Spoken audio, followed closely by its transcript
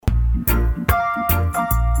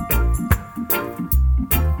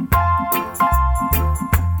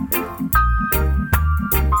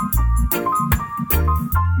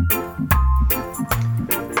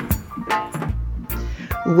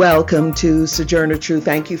Welcome to Sojourner Truth.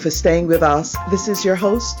 Thank you for staying with us. This is your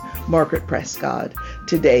host, Margaret Prescott.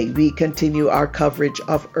 Today, we continue our coverage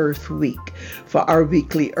of Earth Week. For our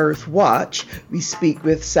weekly Earth Watch, we speak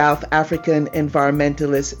with South African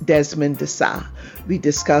environmentalist Desmond Desai. We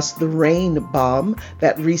discuss the rain bomb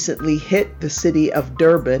that recently hit the city of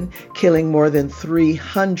Durban, killing more than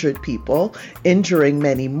 300 people, injuring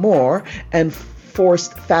many more, and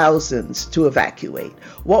forced thousands to evacuate.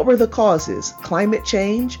 What were the causes? Climate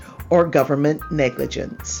change or government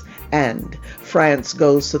negligence? And France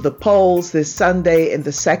goes to the polls this Sunday in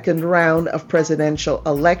the second round of presidential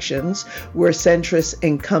elections, where centrist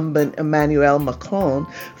incumbent Emmanuel Macron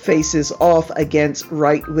faces off against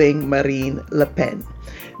right-wing Marine Le Pen.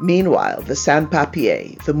 Meanwhile, the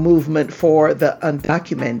Sans-Papiers, the movement for the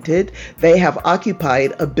undocumented, they have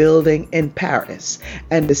occupied a building in Paris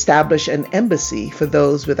and established an embassy for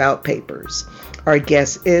those without papers. Our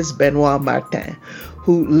guest is Benoit Martin,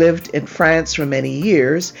 who lived in France for many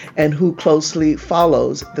years and who closely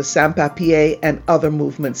follows the Sans-Papiers and other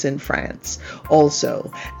movements in France.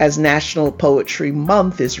 Also, as National Poetry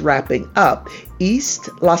Month is wrapping up, East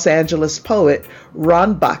Los Angeles poet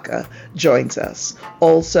Ron Baca joins us.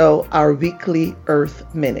 Also, our weekly Earth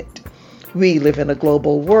Minute. We live in a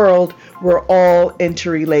global world. We're all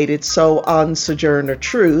interrelated. So on Sojourner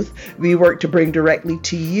Truth, we work to bring directly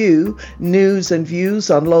to you news and views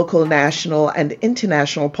on local, national, and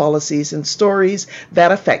international policies and stories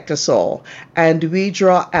that affect us all. And we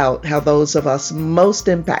draw out how those of us most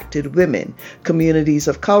impacted, women, communities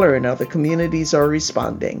of color, and other communities are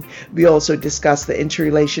responding. We also discuss the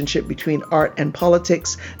interrelationship between art and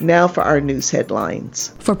politics. Now for our news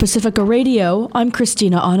headlines. For Pacifica Radio, I'm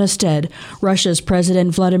Christina Onnested. Russia's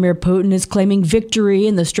President Vladimir Putin is claiming victory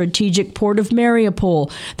in the strategic port of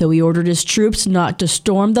Mariupol, though he ordered his troops not to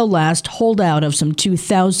storm the last holdout of some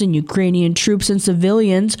 2,000 Ukrainian troops and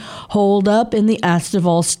civilians holed up in the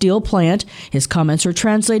Astval steel plant. His comments are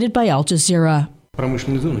translated by Al Jazeera.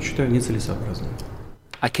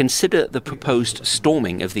 I consider the proposed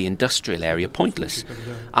storming of the industrial area pointless.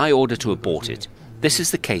 I order to abort it. This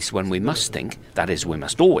is the case when we must think, that is, we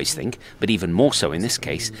must always think, but even more so in this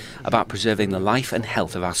case, about preserving the life and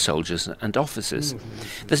health of our soldiers and officers.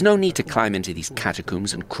 There's no need to climb into these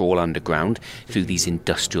catacombs and crawl underground through these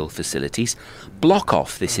industrial facilities. Block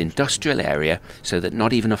off this industrial area so that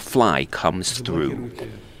not even a fly comes through.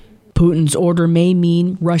 Putin's order may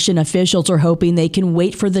mean Russian officials are hoping they can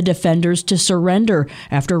wait for the defenders to surrender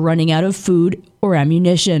after running out of food or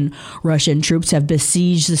ammunition. Russian troops have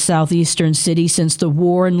besieged the southeastern city since the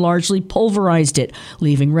war and largely pulverized it,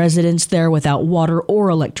 leaving residents there without water or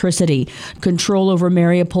electricity. Control over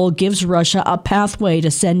Mariupol gives Russia a pathway to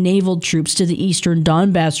send naval troops to the eastern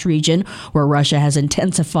Donbass region, where Russia has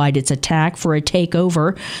intensified its attack for a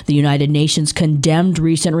takeover. The United Nations condemned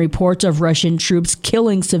recent reports of Russian troops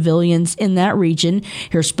killing civilians in that region.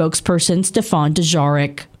 Here's spokesperson Stefan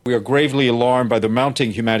Dujarric. We are gravely alarmed by the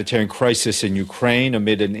mounting humanitarian crisis in Ukraine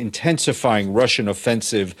amid an intensifying Russian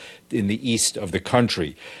offensive in the east of the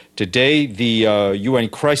country. Today, the UN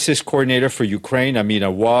Crisis Coordinator for Ukraine, Amin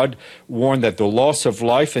Awad, warned that the loss of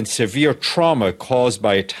life and severe trauma caused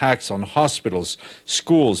by attacks on hospitals,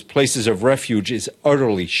 schools, places of refuge is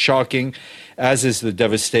utterly shocking, as is the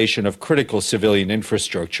devastation of critical civilian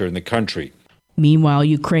infrastructure in the country. Meanwhile,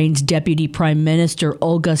 Ukraine's Deputy Prime Minister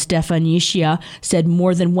Olga Stefanishyna said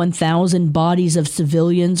more than 1,000 bodies of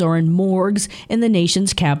civilians are in morgues in the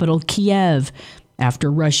nation's capital, Kiev,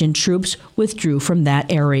 after Russian troops withdrew from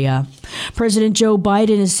that area. President Joe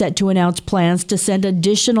Biden is set to announce plans to send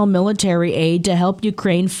additional military aid to help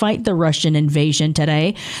Ukraine fight the Russian invasion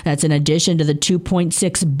today. That's in addition to the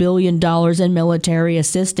 $2.6 billion in military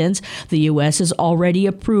assistance the U.S. has already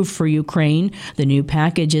approved for Ukraine. The new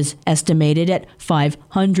package is estimated at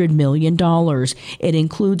 $500 million. It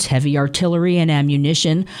includes heavy artillery and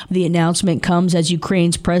ammunition. The announcement comes as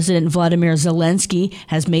Ukraine's President Vladimir Zelensky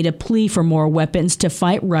has made a plea for more weapons to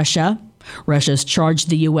fight Russia. Russia's charged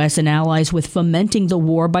the U.S. and allies with fomenting the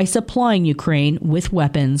war by supplying Ukraine with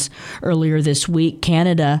weapons. Earlier this week,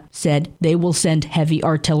 Canada said they will send heavy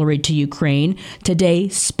artillery to Ukraine. Today,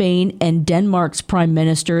 Spain and Denmark's prime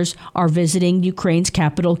ministers are visiting Ukraine's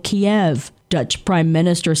capital, Kiev. Dutch Prime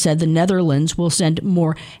Minister said the Netherlands will send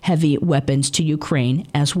more heavy weapons to Ukraine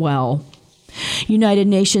as well. United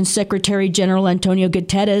Nations Secretary General Antonio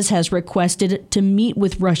Guterres has requested to meet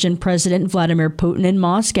with Russian President Vladimir Putin in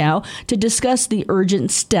Moscow to discuss the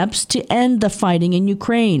urgent steps to end the fighting in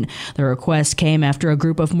Ukraine. The request came after a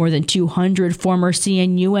group of more than 200 former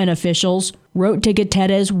CNUN officials wrote to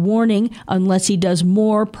Guterres warning unless he does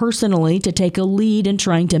more personally to take a lead in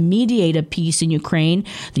trying to mediate a peace in Ukraine,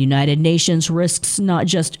 the United Nations risks not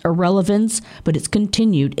just irrelevance, but its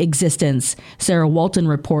continued existence. Sarah Walton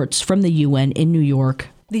reports from the UN in New York.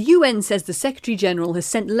 The UN says the Secretary-General has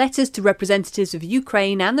sent letters to representatives of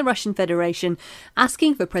Ukraine and the Russian Federation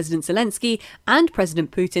asking for President Zelensky and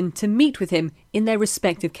President Putin to meet with him in their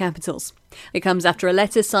respective capitals. It comes after a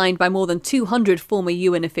letter signed by more than 200 former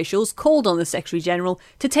UN officials called on the Secretary-General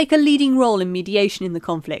to take a leading role in mediation in the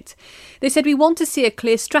conflict. They said, "We want to see a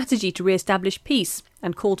clear strategy to re-establish peace,"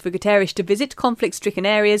 and called for Guterres to visit conflict-stricken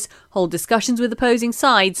areas, hold discussions with opposing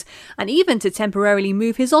sides, and even to temporarily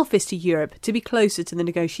move his office to Europe to be closer to the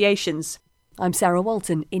negotiations. I'm Sarah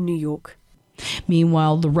Walton in New York.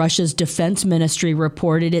 Meanwhile, the Russia's defense ministry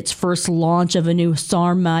reported its first launch of a new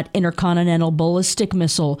Sarmat intercontinental ballistic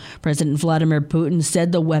missile. President Vladimir Putin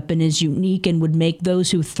said the weapon is unique and would make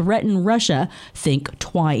those who threaten Russia think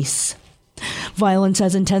twice. Violence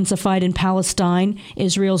has intensified in Palestine.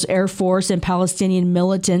 Israel's Air Force and Palestinian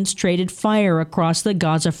militants traded fire across the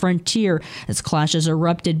Gaza frontier as clashes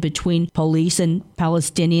erupted between police and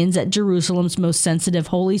Palestinians at Jerusalem's most sensitive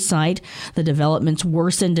holy site. The developments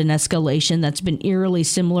worsened an escalation that's been eerily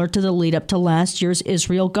similar to the lead up to last year's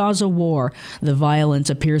Israel-Gaza war. The violence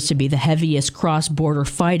appears to be the heaviest cross-border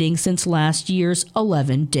fighting since last year's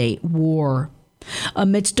 11-day war.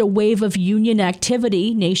 Amidst a wave of union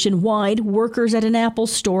activity nationwide, workers at an Apple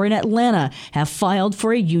store in Atlanta have filed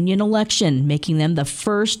for a union election, making them the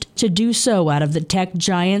first to do so out of the tech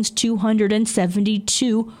giant's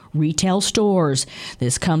 272 retail stores.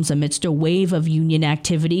 This comes amidst a wave of union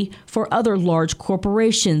activity for other large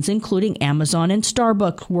corporations, including Amazon and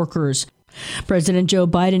Starbucks workers. President Joe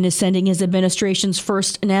Biden is sending his administration's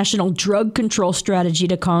first national drug control strategy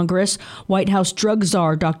to Congress. White House drug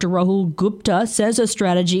czar Dr. Rahul Gupta says a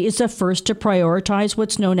strategy is the first to prioritize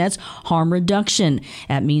what's known as harm reduction.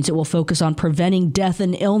 That means it will focus on preventing death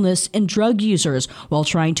and illness in drug users while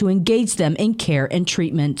trying to engage them in care and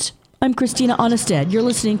treatment. I'm Christina Onnested. You're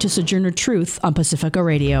listening to Sojourner Truth on Pacifica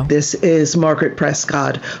Radio. This is Margaret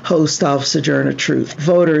Prescott, host of Sojourner Truth.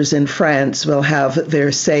 Voters in France will have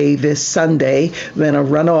their say this Sunday when a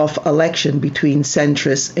runoff election between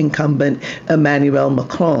centrist incumbent Emmanuel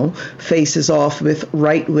Macron faces off with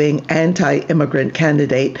right-wing anti-immigrant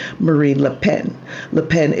candidate Marine Le Pen. Le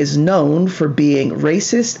Pen is known for being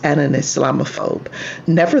racist and an Islamophobe.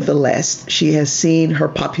 Nevertheless, she has seen her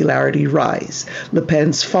popularity rise. Le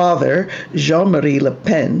Pen's father, Jean-Marie Le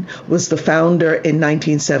Pen, was the founder in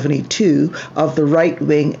 1972 of the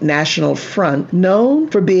right-wing National Front, known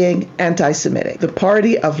for being anti-Semitic. The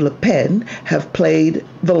party of Le Pen have played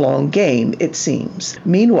the long game, it seems.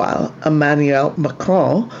 Meanwhile, Emmanuel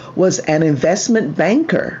Macron was an investment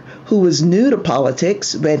banker who was new to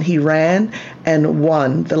politics when he ran and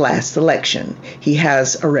won the last election. He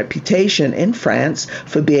has a reputation in France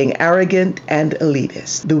for being arrogant and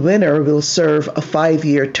elitist. The winner will serve a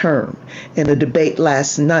 5-year term. In a debate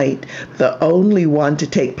last night, the only one to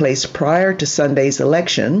take place prior to Sunday's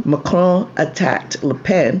election, Macron attacked Le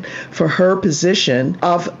Pen for her position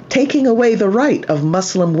of taking away the right of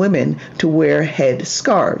Muslim women to wear head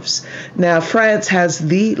scarves. Now, France has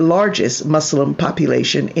the largest Muslim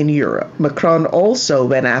population in Europe. Macron also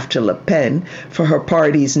went after Le Pen for her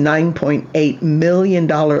party's $9.8 million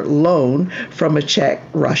loan from a Czech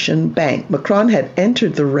Russian bank. Macron had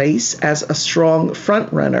entered the race as a strong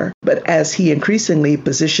frontrunner, but as he increasingly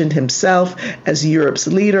positioned himself as Europe's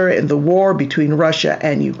leader in the war between Russia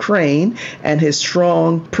and Ukraine and his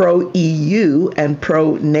strong pro-EU and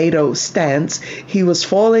pro-NATO stance, he was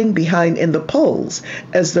falling behind in the polls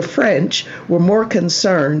as the French were more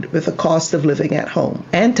concerned with the cost of living at home.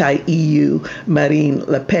 Anti-EU Marine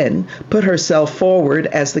Le Pen put herself forward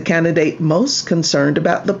as the candidate most concerned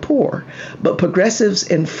about the poor, but progressives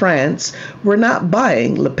in France were not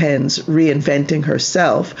buying Le Pen's reinventing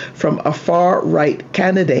herself from a far-right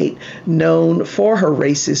candidate known for her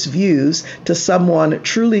racist views to someone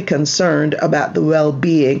truly concerned about the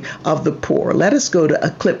well-being of the poor. Let us go to a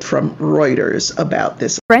clip from Reuters about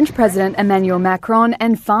this. French President Emmanuel Macron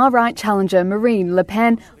and far-right challenger Marine Le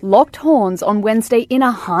Pen locked horns on Wednesday in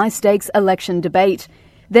a high-stakes election debate.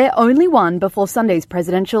 Their only one before Sunday's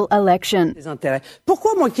presidential election.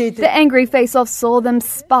 The angry face-offs saw them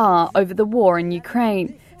spar over the war in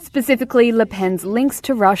Ukraine, specifically Le Pen's links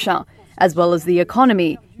to Russia, as well as the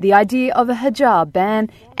economy, the idea of a hijab ban,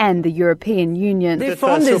 and the European Union.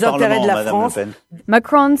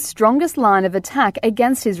 Macron's strongest line of attack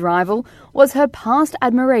against his rival was her past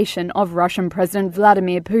admiration of Russian President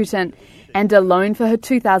Vladimir Putin and a loan for her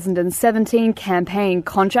 2017 campaign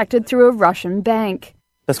contracted through a Russian bank.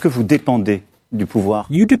 Parce que vous dépendez du pouvoir.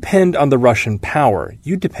 You depend on the Russian power.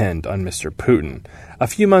 You depend on Mr. Putin. A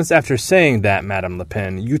few months after saying that, Madame Le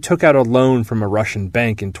Pen, you took out a loan from a Russian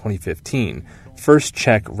bank in 2015. First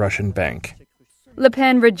Czech Russian bank. Le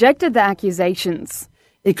Pen rejected the accusations.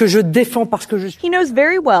 Et que je défends parce que je suis... He knows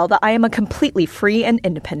very well that I am a completely free and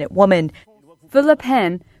independent woman. For Le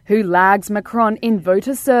Pen, who lags Macron in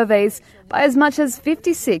voter surveys by as much as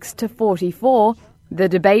 56 to 44, the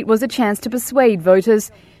debate was a chance to persuade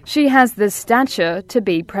voters she has the stature to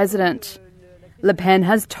be president. Le Pen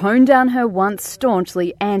has toned down her once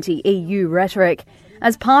staunchly anti-EU rhetoric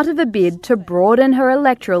as part of a bid to broaden her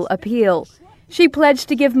electoral appeal. She pledged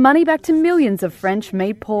to give money back to millions of French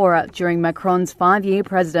made poorer during Macron's 5-year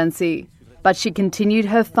presidency. But she continued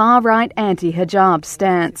her far-right anti-hijab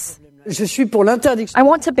stance. Je suis pour l'interdiction. I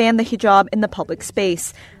want to ban the hijab in the public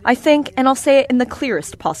space. I think, and I'll say it in the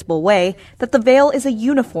clearest possible way, that the veil is a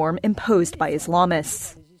uniform imposed by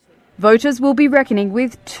Islamists. Voters will be reckoning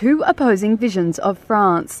with two opposing visions of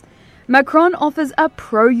France. Macron offers a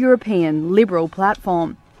pro-European liberal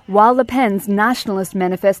platform, while Le Pen's nationalist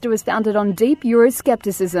manifesto is founded on deep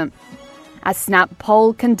Euroscepticism. A Snap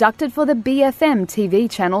poll conducted for the BFM TV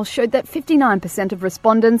channel showed that 59% of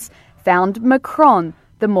respondents found Macron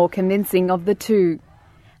the more convincing of the two.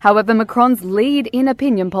 However, Macron's lead in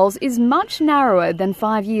opinion polls is much narrower than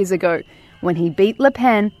 5 years ago, when he beat Le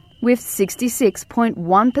Pen with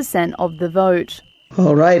 66.1% of the vote.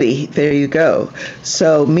 Alrighty, there you go.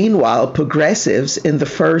 So meanwhile, progressives in the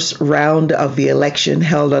first round of the election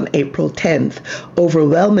held on April 10th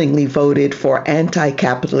overwhelmingly voted for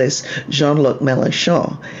anti-capitalist Jean-Luc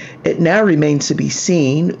Mélenchon. It now remains to be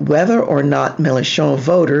seen whether or not Mélenchon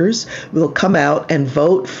voters will come out and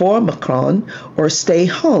vote for Macron or stay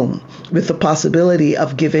home, with the possibility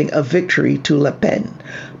of giving a victory to Le Pen.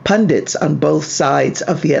 Pundits on both sides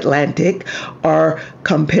of the Atlantic are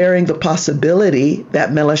comparing the possibility that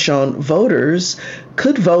Mélenchon voters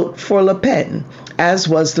could vote for Le Pen, as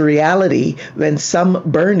was the reality when some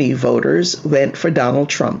Bernie voters went for Donald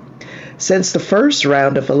Trump. Since the first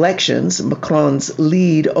round of elections, Macron's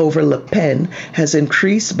lead over Le Pen has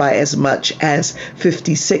increased by as much as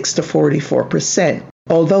 56 to 44%,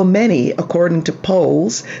 although many, according to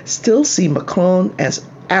polls, still see Macron as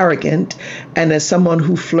arrogant and as someone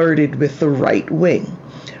who flirted with the right wing.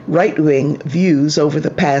 Right-wing views over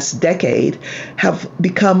the past decade have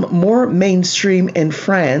become more mainstream in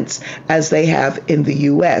France as they have in the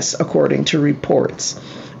U.S., according to reports.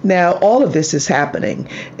 Now, all of this is happening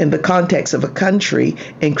in the context of a country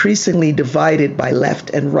increasingly divided by left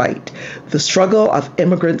and right. The struggle of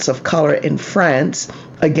immigrants of color in France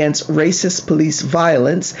against racist police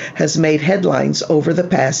violence has made headlines over the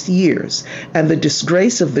past years, and the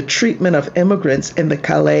disgrace of the treatment of immigrants in the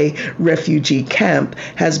Calais refugee camp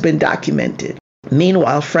has been documented.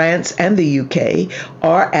 Meanwhile, France and the UK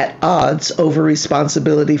are at odds over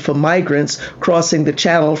responsibility for migrants crossing the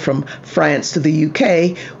channel from France to the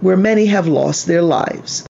UK, where many have lost their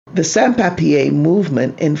lives. The Sans-Papiers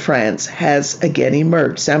movement in France has again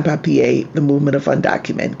emerged. Sans-Papiers, the movement of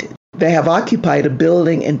undocumented. They have occupied a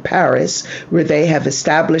building in Paris where they have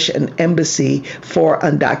established an embassy for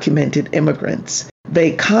undocumented immigrants.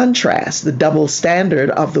 They contrast the double standard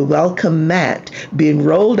of the welcome mat being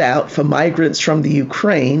rolled out for migrants from the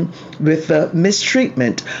Ukraine with the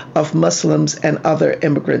mistreatment of Muslims and other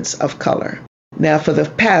immigrants of color. Now, for the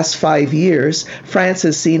past 5 years, France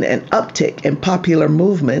has seen an uptick in popular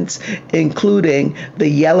movements, including the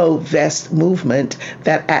Yellow Vest movement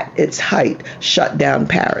that at its height shut down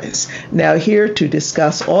Paris. Now, here to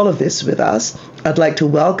discuss all of this with us, I'd like to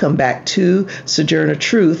welcome back to Sojourner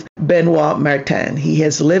Truth, Benoit Martin. He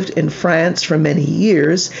has lived in France for many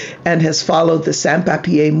years and has followed the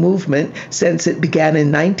Sans-Papiers movement since it began in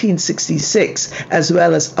 1966, as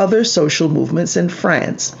well as other social movements in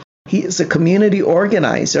France. He is a community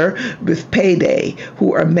organizer with Payday,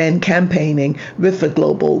 who are men campaigning with the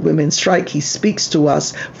global women's strike. He speaks to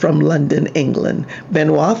us from London, England.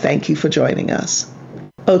 Benoit, thank you for joining us.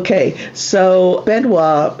 Okay, so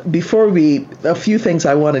Benoit, a few things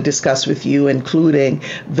I want to discuss with you, including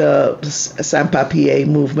the Sans-Papiers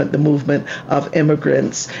movement, the movement of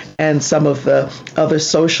immigrants, and some of the other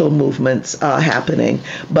social movements happening.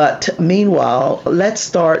 But meanwhile, let's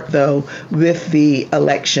start, though, with the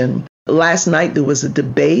election. Last night there was a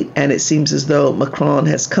debate, and it seems as though Macron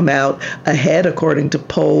has come out ahead according to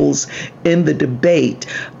polls in the debate.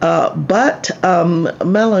 But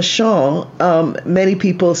Mélenchon, many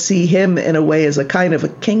people see him in a way as a kind of a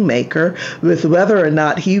kingmaker with whether or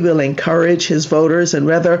not he will encourage his voters and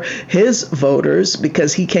whether his voters,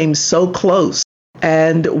 because he came so close.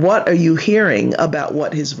 And what are you hearing about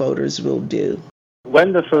what his voters will do?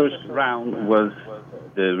 when the first round was,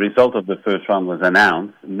 the result of the first round was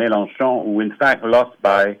announced, Mélenchon, who in fact lost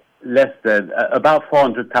by less than about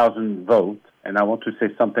 400,000 votes, and I want to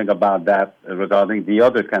say something about that regarding the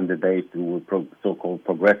other candidates who were so-called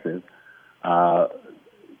progressive,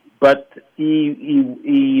 but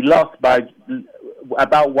he lost by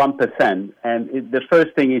about 1%, and the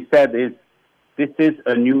first thing he said is, this is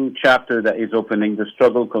a new chapter that is opening, the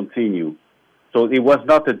struggle continues. So it was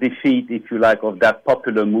not a defeat, if you like, of that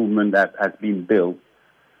popular movement that has been built.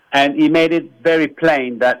 And he made it very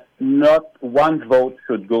plain that not one vote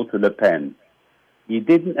should go to Le Pen. He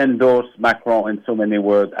didn't endorse Macron in so many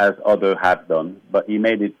words as others have done, but he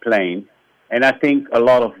made it plain. And I think a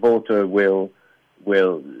lot of voters will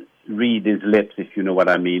read his lips, if you know what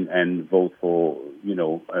I mean, and vote for,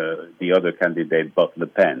 the other candidate but Le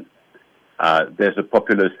Pen. There's a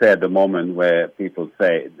popular say at the moment where people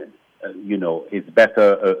say, it's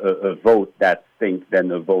better a vote that stinks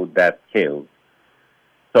than a vote that kills.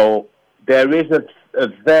 So there is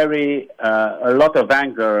a lot of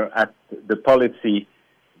anger at the policy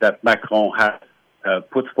that Macron has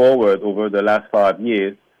put forward over the last 5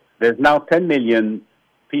 years. There's now 10 million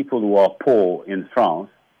people who are poor in France.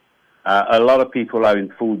 A lot of people are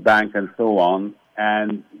in food bank and so on.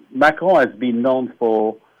 And Macron has been known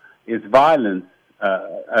for his violence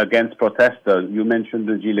against protesters. You mentioned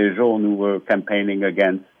the Gilets jaunes who were campaigning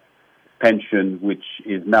against pension, which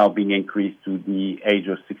is now being increased to the age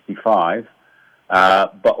of 65,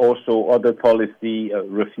 but also other policy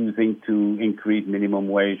refusing to increase minimum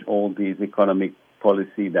wage, all these economic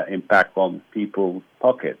policy that impact on people's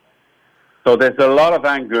pockets. So there's a lot of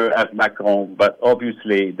anger at Macron, but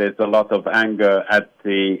obviously there's a lot of anger at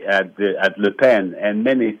Le Pen, and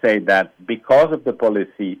many say that because of the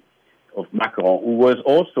policy of Macron, who was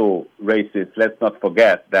also racist. Let's not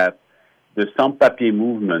forget that the sans-papiers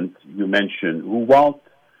movement you mentioned, who want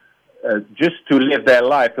just to live their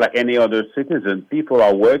life like any other citizen. People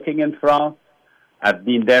are working in France, have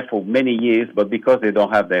been there for many years, but because they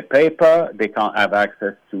don't have their paper, they can't have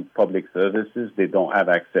access to public services, they don't have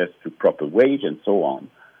access to proper wage, and so on.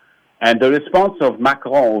 And the response of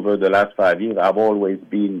Macron over the last 5 years have always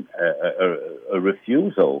been a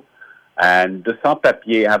refusal. And the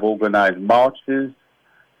sans-papiers have organized marches,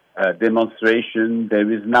 demonstrations.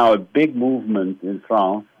 There is now a big movement in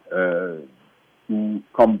France who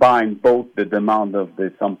combine both the demand of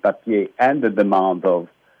the sans-papiers and the demand of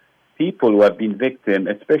people who have been victims,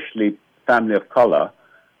 especially family of color,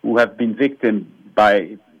 who have been victims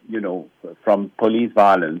by, from police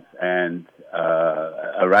violence and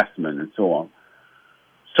harassment and so on.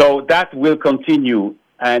 So that will continue.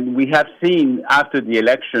 And we have seen after the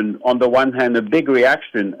election, on the one hand, a big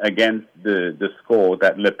reaction against the score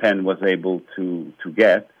that Le Pen was able to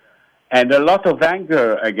get, and a lot of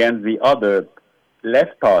anger against the other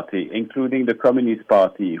left party, including the Communist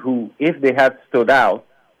Party, who, if they had stood out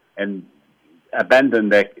and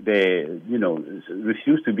abandoned their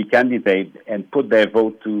refused to be candidate and put their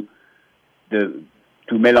vote to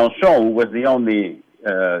Mélenchon, who was the only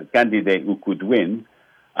candidate who could win,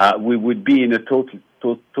 we would be in a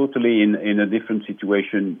totally in a different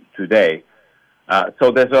situation today.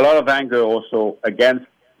 So there's a lot of anger also against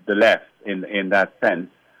the left in that sense.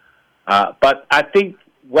 But I think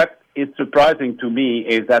what is surprising to me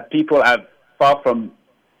is that people have, far from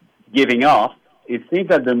giving up, it seems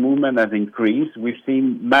that the movement has increased. We've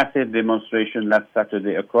seen massive demonstration last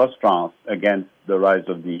Saturday across France against the rise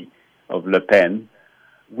of Le Pen.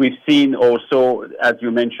 We've seen also, as you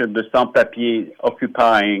mentioned, the sans-papiers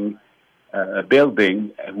occupying a building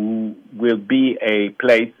who will be a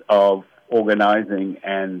place of organizing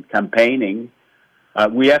and campaigning.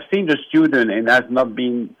 We have seen the student, and has not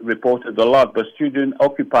been reported a lot, but students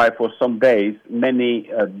occupy for some days many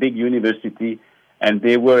big universities, and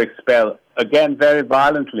they were expelled, again, very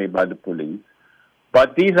violently by the police.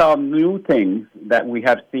 But these are new things that we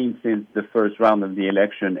have seen since the first round of the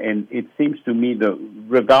election, and it seems to me that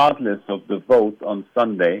regardless of the vote on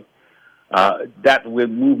Sunday, that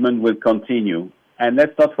movement will continue. And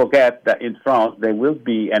let's not forget that in France, there will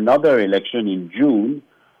be another election in June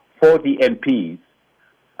for the MPs,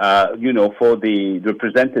 for the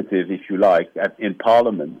representatives, if you like, in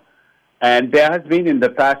Parliament. And there has been in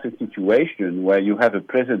the past a situation where you have a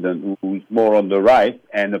president who's more on the right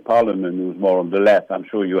and a parliament who's more on the left. I'm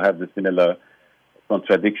sure you have the similar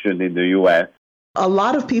contradiction in the U.S. A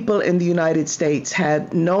lot of people in the United States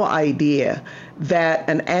had no idea that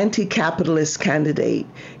an anti-capitalist candidate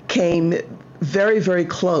came very, very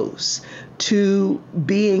close to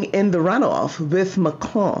being in the runoff with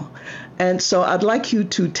Macron. And so I'd like you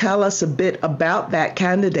to tell us a bit about that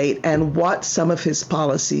candidate and what some of his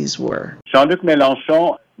policies were. Jean-Luc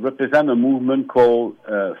Mélenchon represents a movement called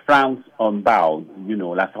France Unbowed,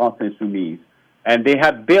 La France Insoumise. And they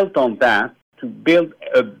have built on that to build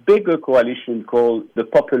a bigger coalition called the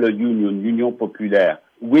Popular Union, Union Populaire,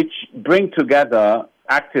 which bring together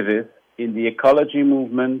activists in the ecology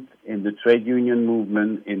movement, in the trade union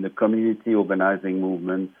movement, in the community organizing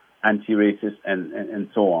movement, anti-racist, and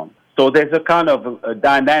so on. So there's a kind of a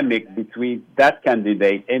dynamic between that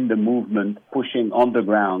candidate and the movement pushing on the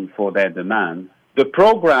ground for their demands. The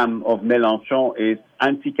program of Mélenchon is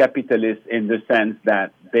anti-capitalist in the sense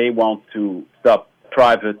that they want to stop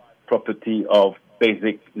private property of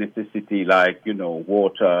basic necessity like,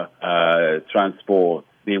 water, transport.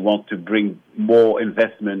 They want to bring more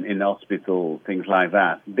investment in hospital, things like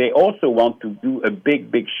that. They also want to do a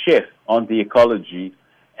big shift on the ecology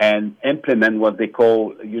and implement what they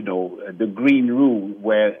call, the green rule,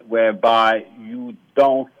 whereby you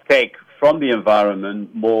don't take from the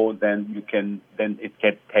environment more than it can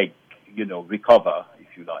take, recover, if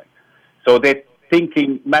you like. So they're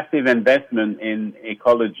thinking massive investment in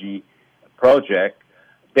ecology project.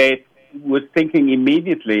 They was thinking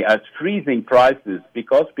immediately as freezing prices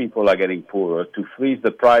because people are getting poorer, to freeze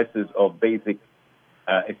the prices of basic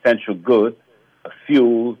essential goods,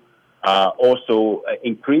 fuel, also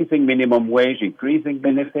increasing minimum wage, increasing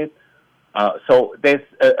benefits. So there's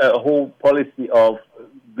a whole policy of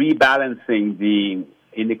rebalancing the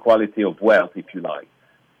inequality of wealth, if you like.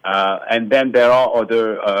 And then there are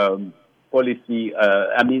other policy,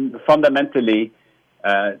 fundamentally,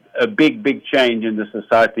 a big change in the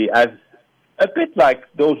society, as a bit like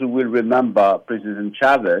those who will remember President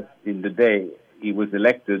Chavez in the day he was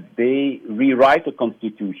elected. They rewrite the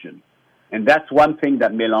constitution. And that's one thing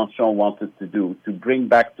that Mélenchon wanted to do, to bring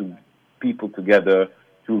back people together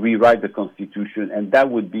to rewrite the constitution. And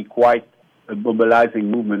that would be quite a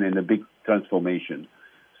mobilizing movement and a big transformation.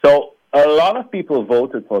 So a lot of people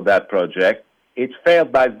voted for that project. It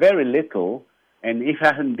failed by very little. And if it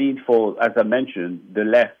hadn't been for, as I mentioned, the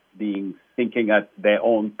left being thinking at their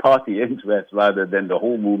own party interest rather than the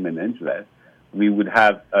whole movement interest, we would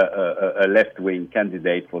have a left-wing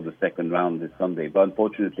candidate for the second round this Sunday. But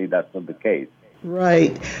unfortunately, that's not the case.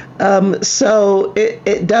 Right. So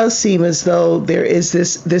it does seem as though there is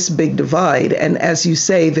this big divide. And as you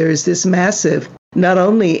say, there is this massive, not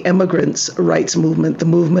only immigrants' rights movement, the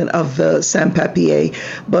movement of the sans-papiers,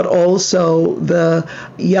 but also the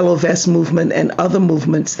Yellow Vest movement and other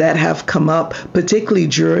movements that have come up, particularly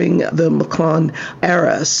during the Macron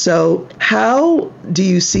era. So how do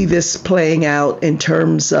you see this playing out in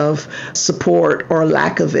terms of support or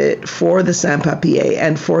lack of it for the sans-papiers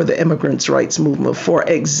and for the immigrants' rights movement? For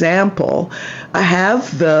example,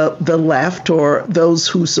 have the left or those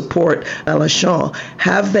who support Mélenchon,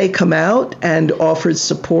 have they come out and offered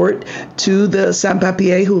support to the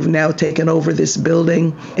sans-papiers who've now taken over this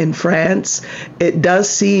building in France? It does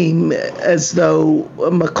seem as though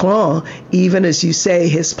Macron, even as you say,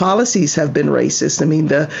 his policies have been racist. I mean,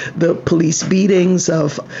 the police beatings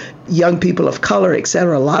of young people of color,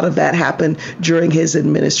 etc., a lot of that happened during his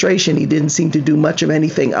administration. He didn't seem to do much of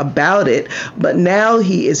anything about it. But now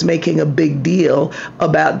he is making a big deal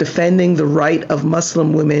about defending the right of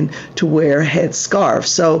Muslim women to wear headscarves.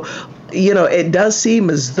 So it does seem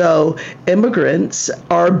as though immigrants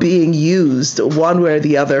are being used one way or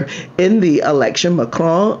the other in the election.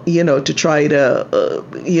 Macron, to try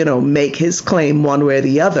to, make his claim one way or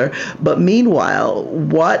the other. But meanwhile,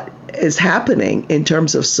 what is happening in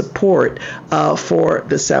terms of support for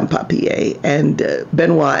the sans-papiers? And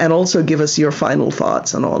Benoit, and also give us your final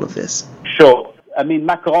thoughts on all of this. Sure. I mean,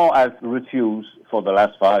 Macron has refused for the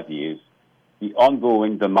last 5 years the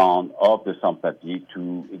ongoing demand of the sans-papiers,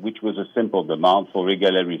 which was a simple demand for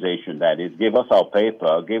regularization. That is, give us our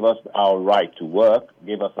paper, give us our right to work,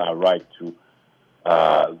 give us our right to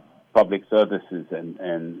public services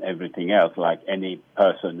and everything else, like any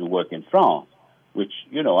person who works in France, which,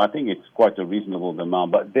 I think it's quite a reasonable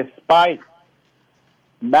demand. But despite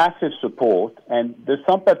massive support, and the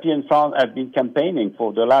sans-papiers in France have been campaigning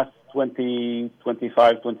for the last 20,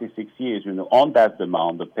 25, 26 years, on that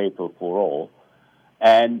demand, the paper for all.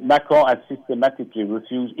 And Macron has systematically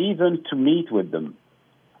refused even to meet with them.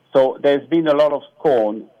 So there's been a lot of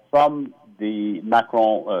scorn from the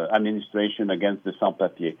Macron administration against the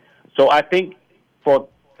sans-papiers. So I think for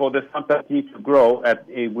the sans-papiers to grow,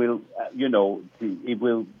 it will, it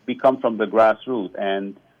will become from the grassroots.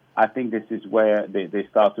 And I think this is where they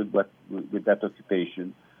started with that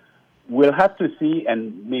occupation. we'll have to see,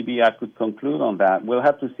 and maybe I could conclude on that. We'll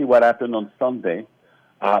have to see what happened on Sunday.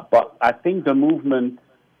 But I think the movement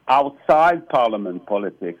outside Parliament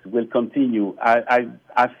politics will continue.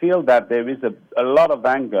 I feel that there is a lot of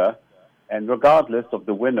anger, and regardless of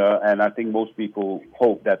the winner, and I think most people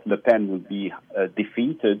hope that Le Pen will be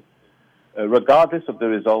defeated, regardless of the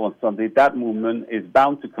result on Sunday, that movement is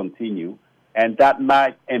bound to continue, and that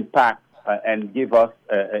might impact and give us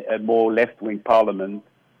a more left-wing parliament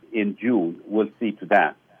in June. We'll see to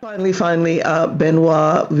that. Finally,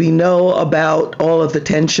 Benoit, we know about all of the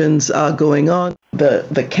tensions going on.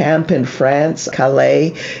 The camp in France,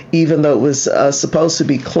 Calais, even though it was supposed to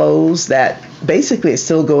be closed, that basically is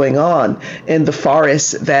still going on in the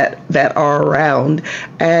forests that are around.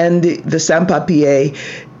 And the Sans-Papiers,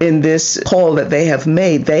 in this call that they have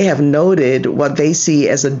made, they have noted what they see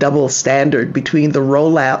as a double standard between the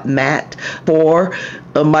rollout mat for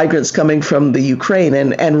migrants coming from the Ukraine.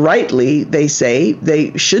 And rightly, they say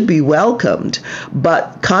they should be welcomed,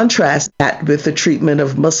 but contrast that with the treatment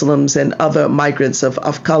of Muslims and other migrants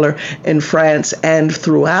of color in France and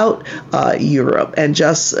throughout Europe. And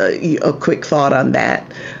just a quick thought on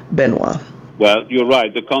that, Benoit. Well, you're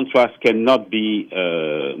right. The contrast cannot be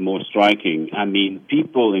more striking. I mean,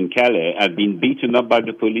 people in Calais have been beaten up by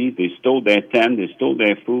the police. They stole their tent, they stole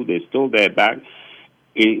their food, they stole their bag.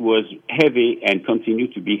 It was heavy and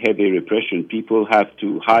continue to be heavy repression. People have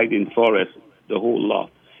to hide in forests, the whole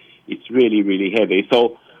lot. It's really, really heavy.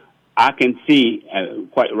 So I can see,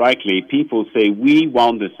 quite rightly, people say we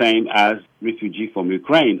want the same as refugees from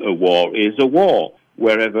Ukraine. A war is a war.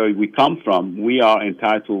 Wherever we come from, we are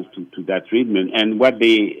entitled to that treatment. And what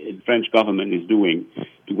the French government is doing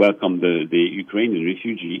to welcome the Ukrainian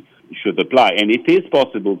refugee should apply. And it is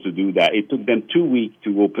possible to do that. It took them 2 weeks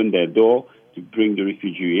to open their door, to bring the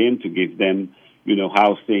refugee in, to give them,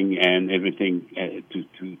 housing and everything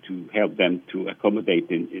to help them to accommodate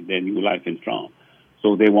in their new life in France.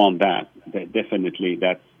 So they want that. Definitely,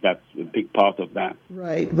 that's a big part of that.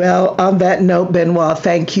 Right. Well, on that note, Benoit,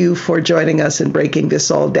 thank you for joining us and breaking this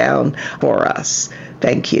all down for us.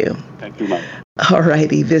 Thank you. Thank you much. All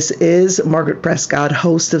righty. This is Margaret Prescott,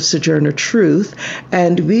 host of Sojourner Truth,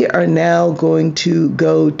 and we are now going to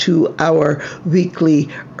go to our weekly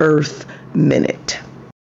Earth Minute.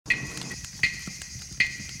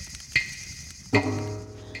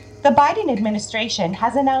 The Biden administration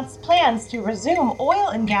has announced plans to resume oil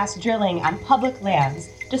and gas drilling on public lands,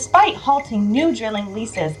 despite halting new drilling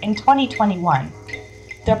leases in 2021.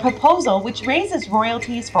 Their proposal, which raises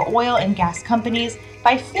royalties for oil and gas companies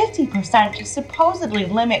by 50% to supposedly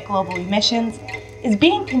limit global emissions, is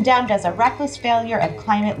being condemned as a reckless failure of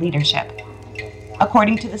climate leadership.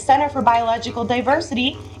 According to the Center for Biological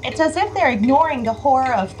Diversity, it's as if they're ignoring the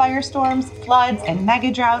horror of firestorms, floods, and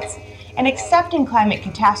megadroughts, and accepting climate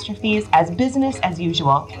catastrophes as business as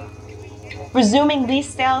usual. Resuming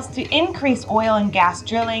lease sales to increase oil and gas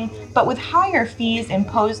drilling, but with higher fees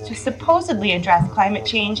imposed to supposedly address climate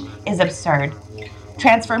change, is absurd.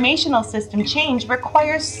 Transformational system change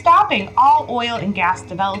requires stopping all oil and gas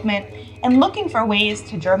development and looking for ways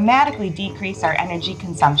to dramatically decrease our energy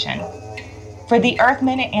consumption. For the Earth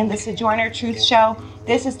Minute and the Sojourner Truth Show,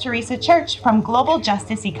 this is Teresa Church from Global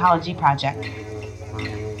Justice Ecology Project.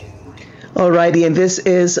 Alrighty, and this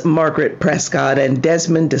is Margaret Prescott, and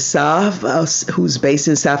Desmond de Save, who's based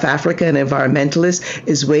in South Africa, an environmentalist,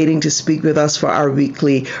 is waiting to speak with us for our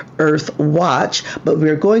weekly Earth Watch. But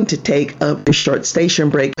we're going to take a short station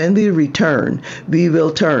break. When we return, we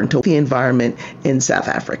will turn to the environment in South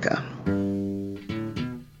Africa.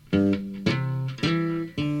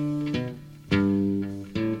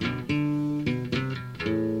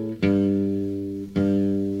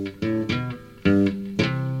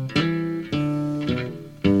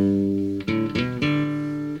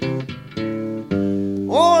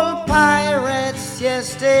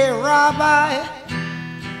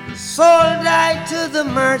 Sold I to the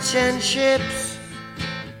merchant ships.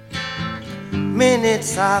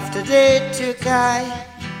 Minutes after they took I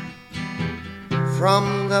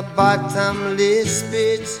from the bottomless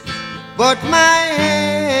pit, but my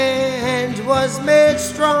hand was made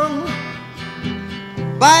strong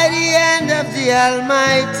by the hand of the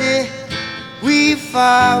Almighty. We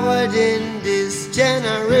forward in this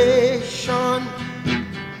generation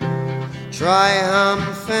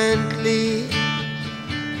triumphantly.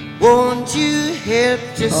 Won't you help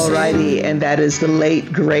to Alrighty, and that is the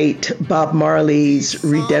late, great Bob Marley's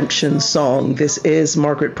redemption song. This is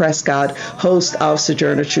Margaret Prescott, host of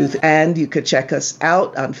Sojourner Truth, and you could check us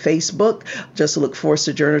out on Facebook. Just look for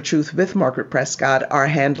Sojourner Truth with Margaret Prescott, our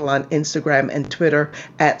handle on Instagram and Twitter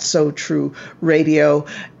at So True Radio,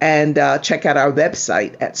 and check out our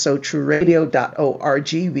website at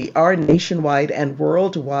sotrueradio.org. We are nationwide and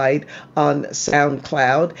worldwide on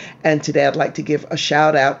SoundCloud, and today I'd like to give a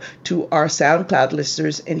shout out to our SoundCloud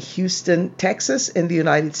listeners in Houston, Texas, in the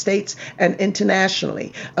United States, and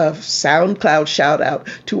internationally. A SoundCloud shout out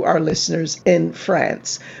to our listeners in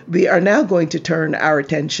France. We are now going to turn our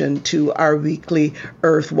attention to our weekly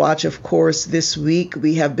Earth Watch. Of course, this week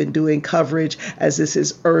we have been doing coverage as this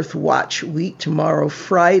is Earth Watch week. Tomorrow,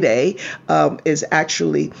 Friday, is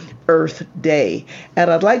actually Earth Day.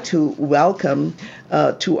 And I'd like to welcome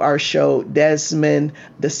to our show Desmond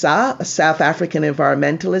Dasa, a South African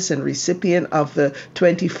environmentalist and recipient of the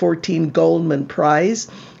 2014 Goldman Prize.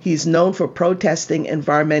 He's known for protesting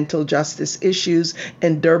environmental justice issues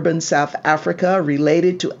in Durban, South Africa,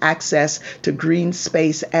 related to access to green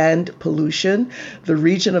space and pollution. The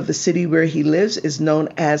region of the city where he lives is known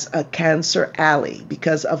as a cancer alley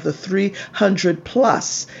because of the 300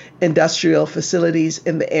 plus industrial facilities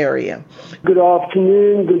in the area. Good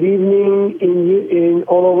afternoon, good evening in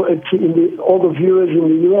all the viewers in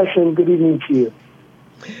the U.S., and good evening to you.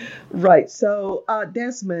 Right. So,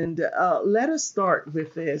 Desmond, let us start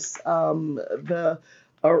with this. Around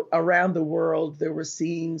the world, there were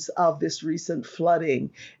scenes of this recent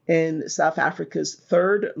flooding in South Africa's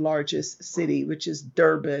third largest city, which is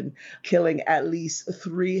Durban, killing at least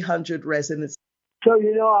 300 residents. So,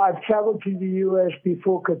 I've traveled to the U.S.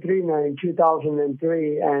 before Katrina in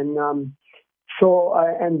 2003, and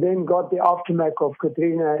and then got the aftermath of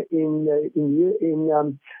Katrina in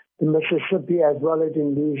Mississippi as well as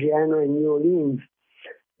in Louisiana and New Orleans.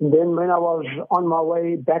 And then when I was on my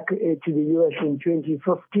way back to the U.S. in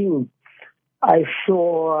 2015, I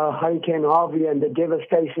saw Hurricane Harvey and the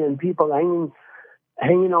devastation and people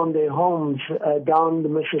hanging on their homes down the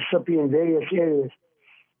Mississippi in various areas.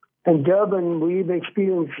 In Durban, we've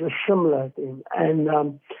experienced a similar thing.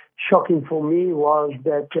 And shocking for me was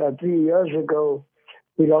that 3 years ago,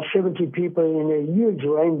 we lost 70 people in a huge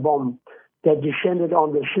rain bomb that descended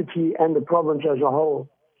on the city and the province as a whole.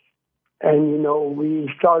 And, we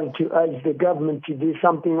started to urge the government to do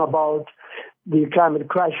something about the climate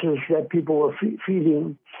crisis that people were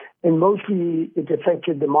feeling. And mostly it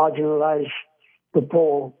affected the marginalized, the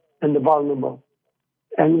poor, and the vulnerable.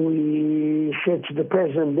 And we said to the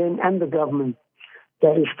president then and the government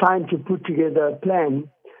that it's time to put together a plan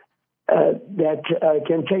that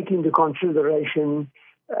can take into consideration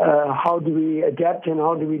how do we adapt and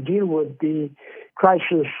how do we deal with the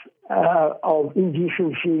crisis of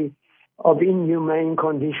indecency, of inhumane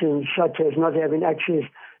conditions, such as not having access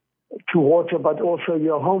to water, but also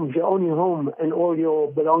your home, your only home, and all your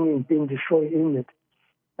belongings being destroyed in it,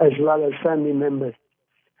 as well as family members.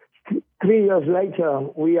 3 years later,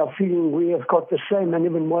 we are feeling we have got the same and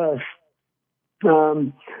even worse.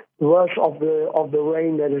 Worse of the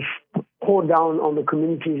rain that is poured down on the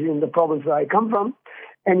communities in the province where I come from.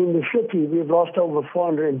 And in the city, we've lost over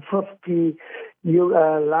 450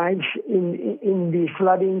 lives in these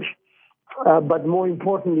floodings. But more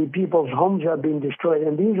importantly, people's homes have been destroyed,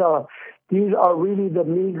 and these are really the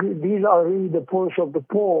poorest of the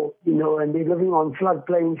poor, and they're living on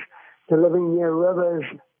floodplains, they're living near rivers,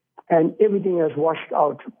 and everything has washed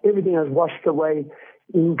out. Everything has washed away,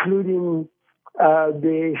 including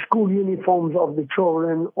the school uniforms of the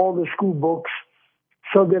children, all the school books.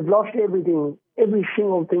 So they've lost everything, every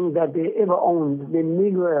single thing that they ever owned. The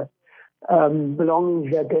meager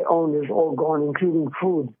belongings that they owned is all gone, including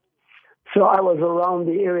food. So I was around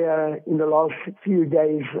the area in the last few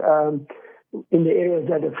days, in the areas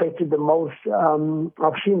that affected the most.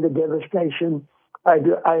 I've seen the devastation.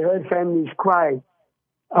 I heard families cry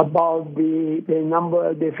about the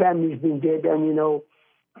number, their families being dead, and,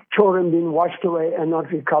 children being washed away and not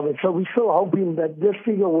recovered. So we're still hoping that this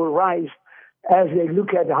figure will rise as they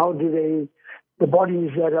look at how the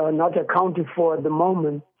bodies that are not accounted for at the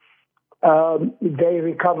moment, they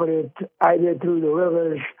recover it either through the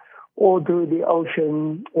rivers or through the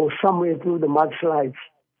ocean or somewhere through the mudslides.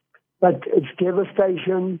 But it's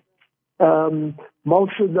devastation.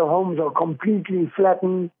 Most of the homes are completely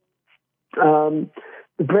flattened. The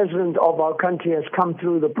president of our country has come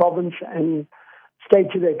through the province and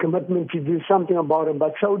stated a commitment to do something about it,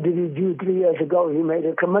 but so did he do 3 years ago. He made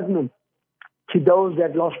a commitment to those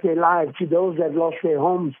that lost their lives, to those that lost their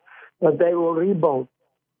homes, that they will rebuild.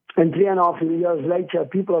 And 3.5 years later,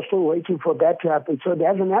 people are still waiting for that to happen. So it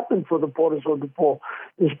hasn't happened for the poorest of the poor,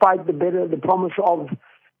 despite the promise of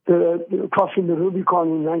crossing the Rubicon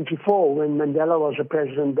in '94 when Mandela was the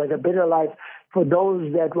president, that a better life for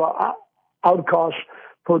those that were outcasts,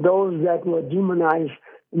 for those that were demonized,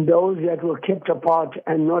 and those that were kept apart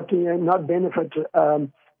and not benefit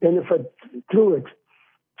through it.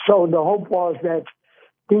 So the hope was that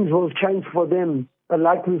things will change for them. But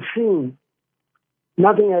like we've seen,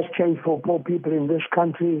 nothing has changed for poor people in this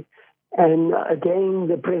country. And again,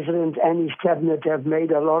 the president and his cabinet have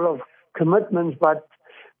made a lot of commitments, but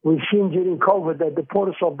we've seen during COVID that the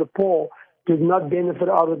poorest of the poor did not benefit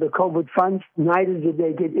out of the COVID funds, neither did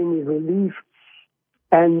they get any relief.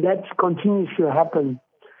 And that continues to happen.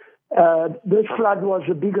 This flood was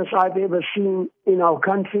the biggest I've ever seen in our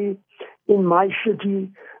country, in my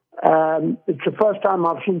city. It's the first time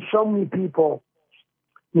I've seen so many people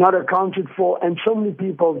not accounted for, and so many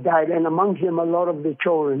people died, and amongst them a lot of the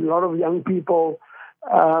children, a lot of young people.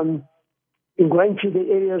 In going to the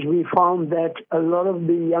areas, we found that a lot of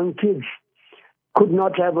the young kids could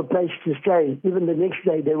not have a place to stay. Even the next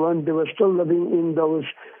day, they were still living in those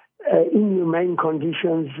inhumane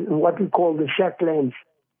conditions, what we call the shacklands,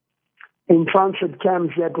 in transit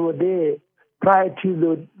camps that were there prior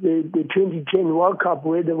to the 2010 World Cup,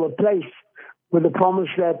 where they were placed with the promise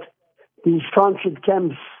that these transit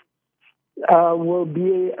camps will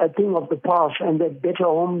be a thing of the past and that better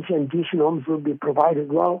homes and decent homes will be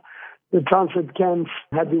provided. Well, the transit camps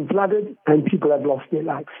have been flooded and people have lost their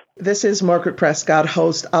lives. This is Margaret Prescott,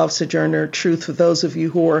 host of Sojourner Truth. For those of you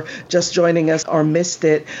who are just joining us or missed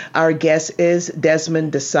it, our guest is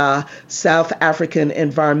Desmond Dasa, South African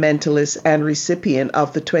environmentalist and recipient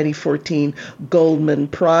of the 2014 Goldman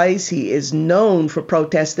Prize. He is known for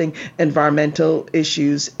protesting environmental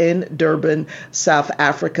issues in Durban, South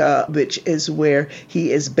Africa, which is where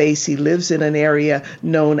he is based. He lives in an area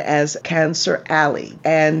known as Cancer Alley,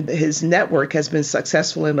 and his network has been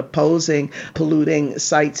successful in opposing polluting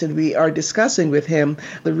sites. And we are discussing with him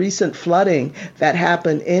the recent flooding that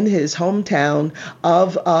happened in his hometown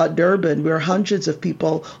of Durban, where hundreds of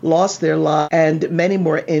people lost their lives and many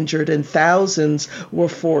more injured, and thousands were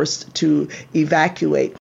forced to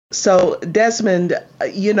evacuate. So, Desmond,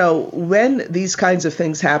 when these kinds of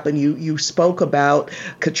things happen, you spoke about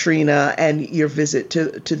Katrina and your visit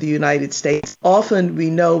to the United States. Often we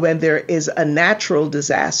know when there is a natural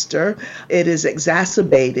disaster, it is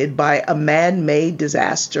exacerbated by a man-made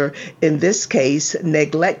disaster. In this case,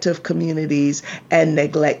 neglect of communities and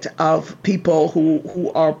neglect of people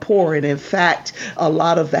who are poor. And in fact, a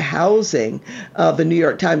lot of the housing, the New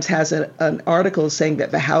York Times has an article saying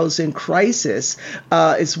that the housing crisis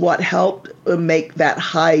is what helped make that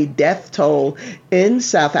high death toll in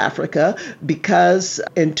South Africa, because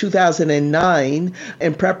in 2009,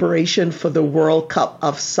 in preparation for the World Cup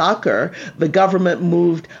of Soccer, the government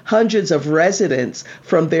moved hundreds of residents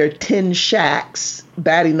from their tin shacks,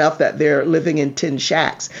 bad enough that they're living in tin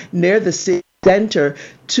shacks, near the city center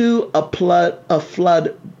to a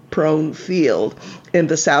flood-prone field in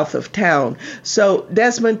the south of town. So,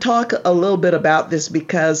 Desmond, talk a little bit about this,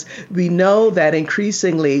 because we know that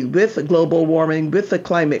increasingly with global warming, with the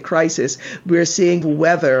climate crisis, we're seeing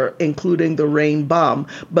weather, including the rain bomb.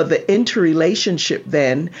 But the interrelationship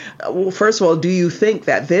then, first of all, do you think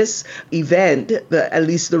that this event, at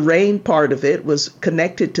least the rain part of it, was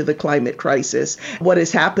connected to the climate crisis? What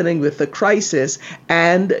is happening with the crisis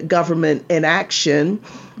and government inaction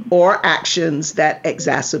or actions that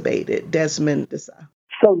exacerbate it? Desmond.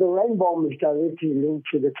 So the rain bomb is directly linked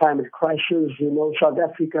to the climate crisis. South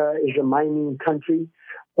Africa is a mining country.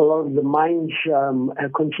 A lot of the mines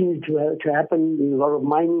continue to happen. A lot of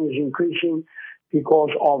mining is increasing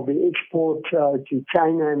because of the export to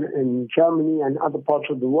China and Germany and other parts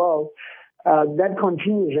of the world. That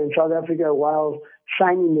continues, and South Africa, while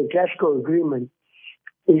signing the Glasgow Agreement,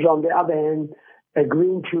 is on the other hand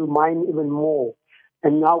agreeing to mine even more.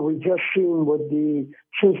 And now we've just seen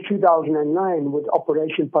since 2009 with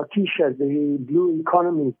Operation Patricia, the blue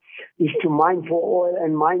economy is to mine for oil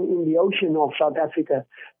and mine in the ocean of South Africa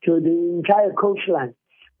to the entire coastline,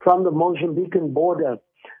 from the Mozambican border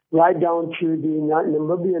right down to the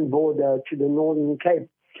Namibian border to the Northern Cape.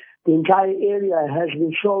 The entire area has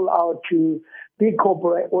been sold out to big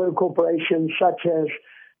oil corporations such as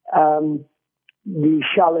the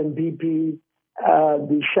Shell and BP,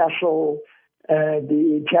 the Sasol,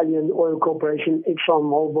 the Italian oil corporation,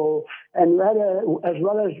 ExxonMobil, and as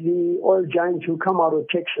well as the oil giants who come out of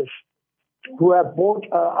Texas, who have bought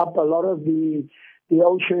up a lot of the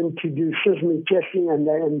ocean to do seismic testing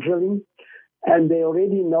and drilling. And they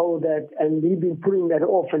already know that, and we've been putting that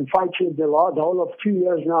off and fighting the whole of 2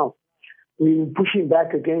 years now. We've been pushing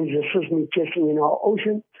back against the seismic testing in our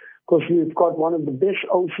ocean because we've got one of the best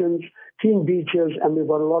oceans, clean beaches, and we've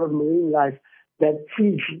got a lot of marine life that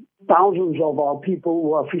feeds thousands of our people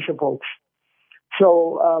who are fisher folks.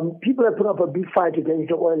 So people have put up a big fight against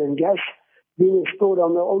the oil and gas being explored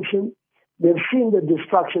on the ocean. They've seen the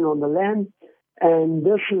destruction on the land, and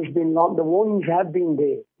this has been long. The warnings have been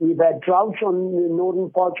there. We've had droughts on the northern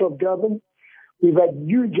parts of Durban. We've had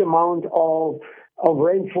huge amount of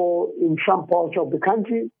rainfall in some parts of the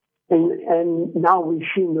country. And now we've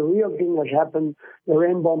seen the real thing has happened. The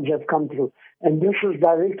rain bombs have come through. And this is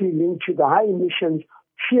directly linked to the high emissions,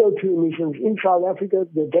 CO2 emissions in South Africa.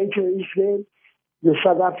 The data is there. The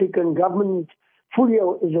South African government fully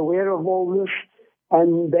is aware of all this.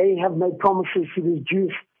 And they have made promises to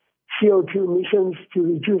reduce CO2 emissions, to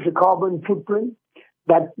reduce the carbon footprint.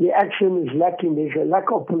 But the action is lacking. There's a lack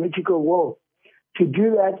of political will to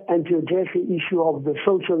do that and to address the issue of the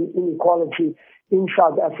social inequality in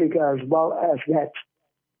South Africa as well as that.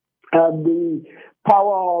 The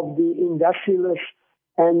power of the industrialists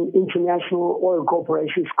and international oil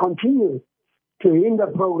corporations continue to hinder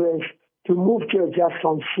progress, to move to a just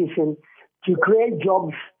transition, to create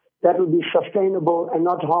jobs that will be sustainable and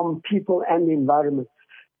not harm people and the environment.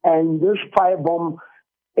 And this firebomb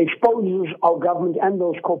exposes our government and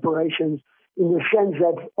those corporations in the sense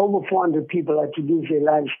that over 400 people had to lose their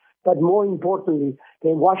lives. But more importantly,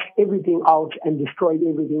 they washed everything out and destroyed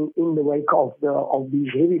everything in the wake of these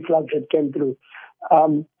heavy floods that came through.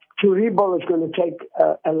 To rebuild is going to take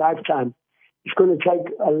a lifetime. It's going to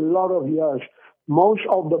take a lot of years. Most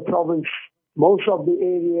of the province, most of the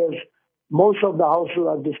areas, most of the houses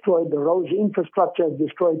are destroyed. The roads, infrastructure is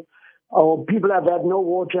destroyed. People have had no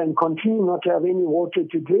water and continue not to have any water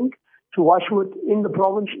to drink, to wash with in the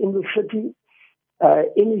province, in the city.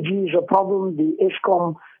 Energy is a problem. The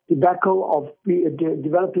Eskom debacle of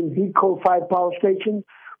developing big coal-fired power stations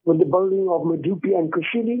with the building of Medupi and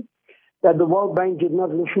Kusile, that the World Bank did not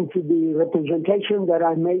listen to the representation that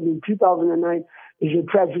I made in 2009 is a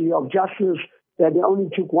tragedy of justice, that they only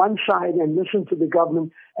took one side and listened to the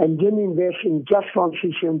government and didn't invest in just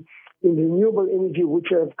transition, in renewable energy, which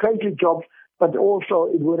would have created jobs, but also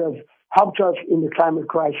it would have helped us in the climate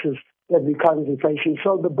crisis that we're currently facing.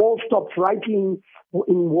 So the ball stops right in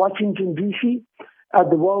Washington, D.C., at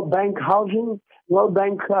the World Bank housing, World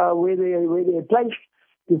Bank where they're placed,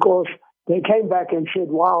 because they came back and said,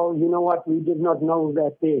 wow, you know what, we did not know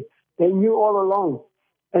that they knew all along.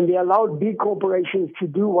 And they allowed big corporations to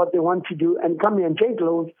do what they want to do and come here and take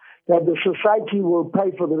loans that the society will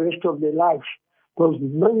pay for the rest of their lives. Those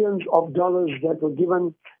millions of dollars that were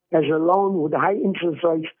given as a loan with high interest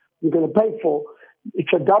rates, we're going to pay for.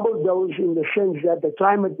 It's a double dose in the sense that the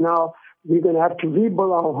climate now, we're going to have to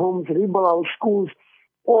rebuild our homes, rebuild our schools,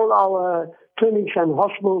 all our clinics and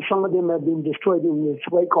hospitals. Some of them have been destroyed in the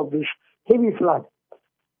wake of this heavy flood.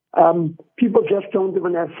 People just don't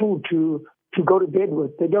even have food to go to bed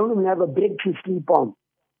with. They don't even have a bed to sleep on.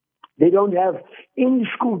 They don't have any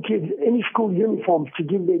school uniforms to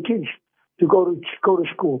give their kids to go to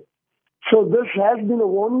school. So this has been a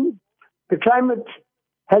warning. The climate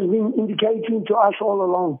has been indicating to us all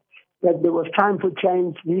along that there was time for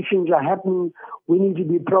change. These things are happening. We need to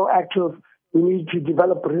be proactive. We need to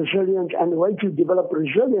develop resilience. And the way to develop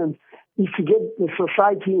resilience is to get the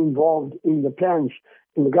society involved in the plans.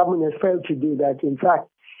 And the government has failed to do that. In fact,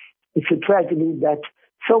 it's a tragedy that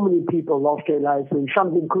so many people lost their lives when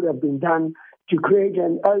something could have been done to create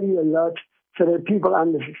an early alert so that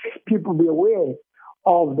people be aware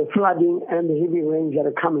of the flooding and the heavy rains that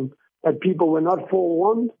are coming. But people were not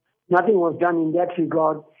forewarned. Nothing was done in that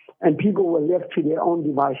regard, and people were left to their own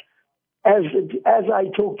device. As I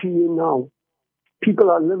talk to you now, people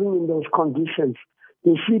are living in those conditions.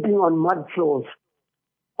 They're sleeping on mud floors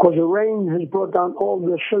because the rain has brought down all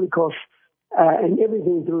the silicos and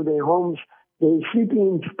everything through their homes. They're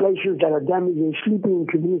sleeping in places that are damaged. They're sleeping in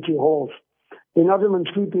community halls. They're not even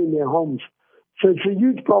sleeping in their homes. So it's a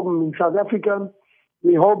huge problem in South Africa.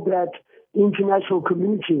 We hope that the international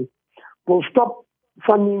community will stop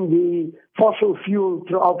funding the fossil fuel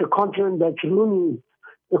throughout the continent that's ruining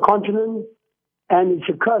the continent. And it's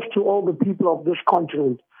a curse to all the people of this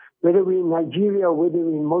continent, whether we're in Nigeria, whether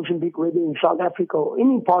we're in Mozambique, whether in South Africa, or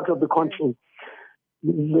any part of the continent.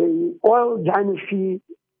 The oil dynasty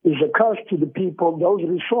is a curse to the people. Those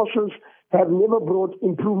resources have never brought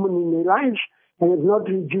improvement in their lives and have not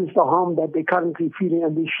reduced the harm that they're currently feeling.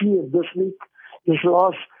 And we see it this week, this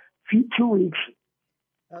last 2 weeks,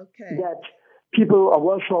 that people are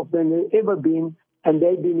worse off than they've ever been, and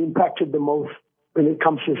they've been impacted the most. when it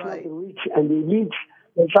comes to the rich and the elites.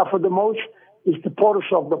 That suffer the most is the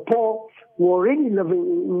poorest of the poor, who are already living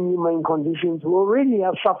in inhumane conditions, who already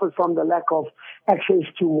have suffered from the lack of access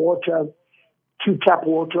to water, to tap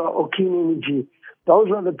water or clean energy. Those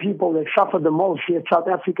are the people that suffer the most. Yet South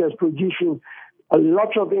Africa is producing a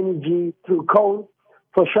lot of energy through coal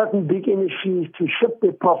for certain big industries to ship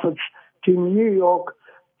their profits to New York,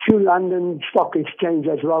 to London Stock Exchange,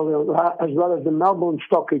 as well as the Melbourne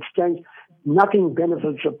Stock Exchange. Nothing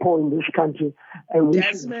benefits the poor in this country, and we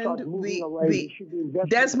should start moving away.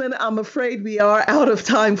 Desmond, I'm afraid we are out of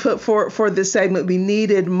time for this segment. We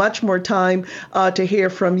needed much more time to hear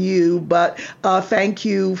from you, but thank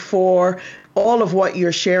you for all of what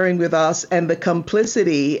you're sharing with us and the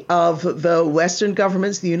complicity of the Western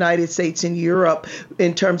governments, the United States and Europe,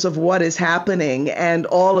 in terms of what is happening, and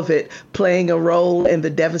all of it playing a role in the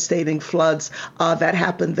devastating floods that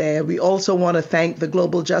happened there. We also want to thank the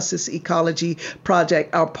Global Justice Ecology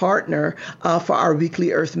Project, our partner, for our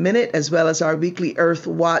weekly Earth Minute, as well as our weekly Earth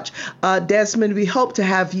Watch. Desmond, we hope to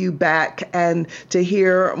have you back and to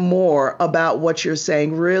hear more about what you're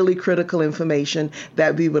saying. Really critical information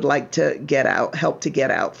that we would like to help to get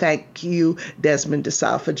out. Thank you, Desmond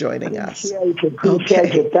Desau, for joining us.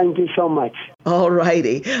 Appreciate it. Thank you so much. All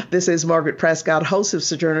righty. This is Margaret Prescott, host of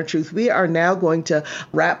Sojourner Truth. We are now going to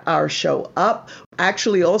wrap our show up.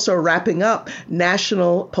 Actually, also wrapping up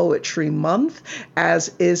National Poetry Month,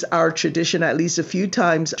 as is our tradition. At least a few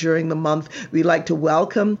times during the month, we like to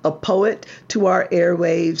welcome a poet to our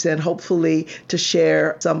airwaves and hopefully to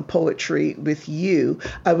share some poetry with you.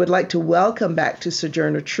 I would like to welcome back to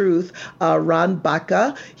Sojourner Truth Ron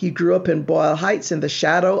Baca. He grew up in Boyle Heights in the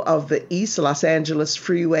shadow of the East Los Angeles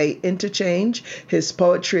Freeway interchange. His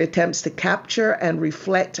poetry attempts to capture and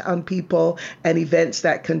reflect on people and events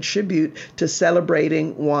that contribute to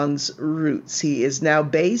celebrating one's roots. He is now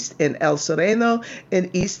based in El Sereno in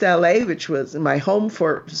East LA, which was my home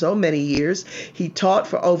for so many years. He taught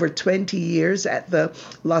for over 20 years at the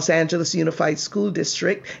Los Angeles Unified School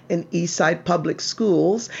District in Eastside Public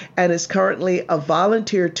Schools and is currently a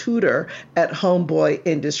volunteer tutor at Homeboy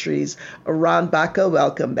Industries. Ron Baca,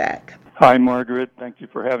 welcome back. Hi, Margaret. Thank you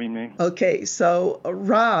for having me. Okay, so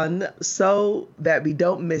Ron, so that we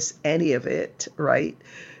don't miss any of it, right?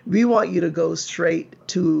 We want you to go straight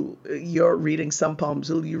to your reading some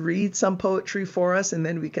poems. Will you read some poetry for us, and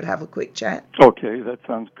then we could have a quick chat? Okay, that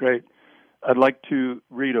sounds great. I'd like to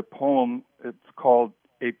read a poem. It's called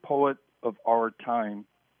A Poet of Our Time.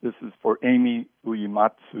 This is for Amy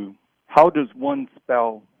Uematsu. How does one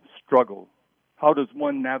spell struggle? How does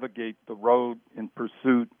one navigate the road in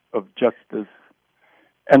pursuit of justice?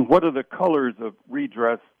 And what are the colors of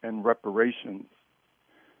redress and reparations?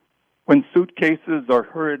 When suitcases are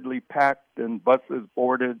hurriedly packed and buses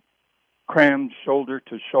boarded, crammed shoulder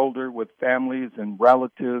to shoulder with families and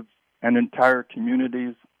relatives and entire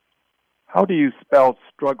communities, how do you spell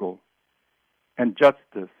struggle and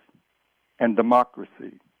justice and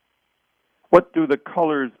democracy? What do the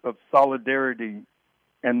colors of solidarity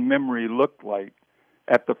and memory look like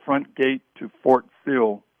at the front gate to Fort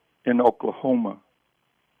Sill in Oklahoma?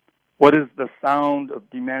 What is the sound of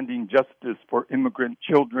demanding justice for immigrant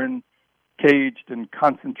children caged in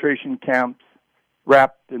concentration camps,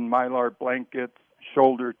 wrapped in mylar blankets,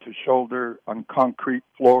 shoulder to shoulder on concrete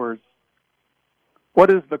floors?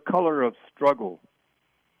 What is the color of struggle,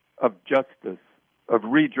 of justice, of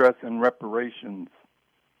redress and reparations,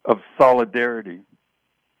 of solidarity?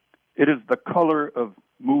 It is the color of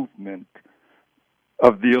movement,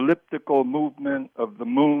 of the elliptical movement of the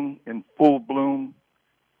moon in full bloom.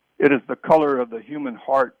 It is the color of the human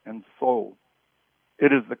heart and soul.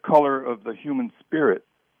 It is the color of the human spirit.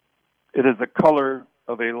 It is the color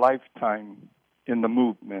of a lifetime in the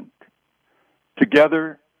movement.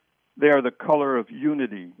 Together, they are the color of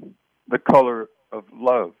unity, the color of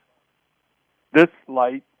love. This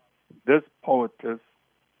light, this poetess,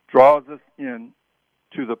 draws us in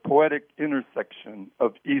to the poetic intersection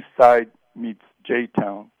of Eastside meets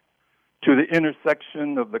J-Town, to the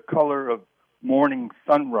intersection of the color of morning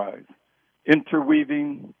sunrise,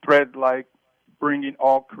 interweaving thread-like, bringing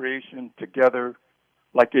all creation together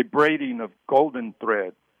like a braiding of golden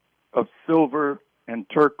thread, of silver and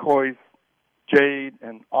turquoise, jade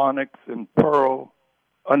and onyx and pearl,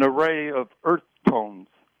 an array of earth tones,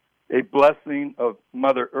 a blessing of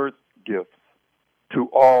Mother Earth gifts to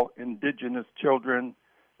all indigenous children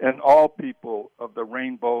and all people of the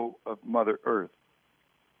rainbow of Mother Earth.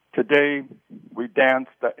 Today, we dance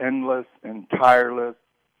the endless and tireless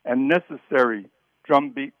and necessary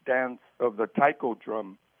drumbeat dance of the taiko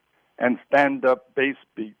drum and stand-up bass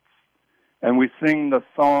beats, and we sing the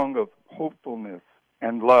song of hopefulness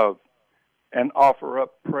and love and offer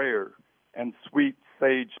up prayer and sweet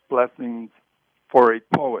sage blessings for a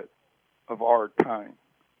poet of our time.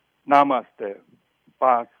 Namaste,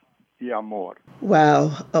 paz y amor.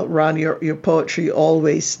 Wow, Ron, your poetry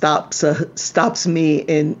always stops me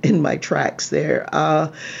in my tracks there.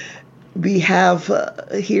 We have,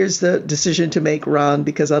 here's the decision to make, Ron,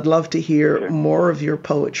 because I'd love to hear more of your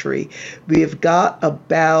poetry. We've got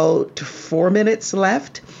about 4 minutes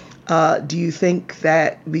left. Do you think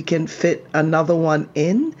that we can fit another one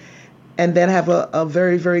in and then have a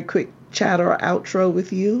very, very quick chat or outro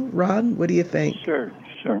with you, Ron? What do you think? Sure.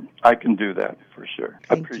 I can do that for sure.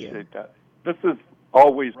 I appreciate that. This is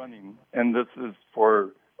always running, and this is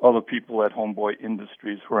for all the people at Homeboy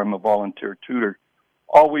Industries where I'm a volunteer tutor.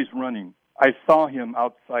 Always running. I saw him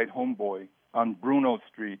outside Homeboy on Bruno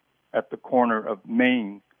Street at the corner of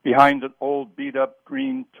Main, behind an old beat-up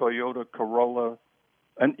green Toyota Corolla,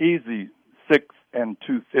 an easy 6 and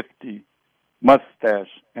 250,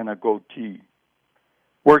 mustache and a goatee,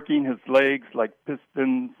 working his legs like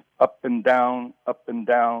pistons, up and down,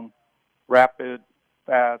 rapid,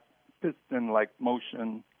 fast, piston-like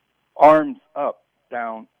motion, arms up,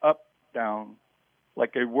 down,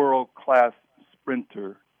 like a world-class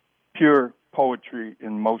sprinter, pure poetry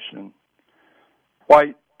in motion.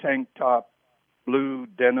 White tank top, blue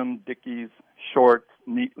denim Dickies, shorts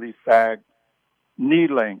neatly sagged,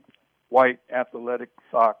 knee-length, white athletic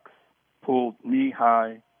socks, pulled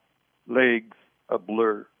knee-high, legs a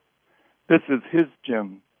blur. This is his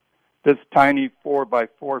gym. This tiny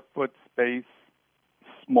 4x4 foot space,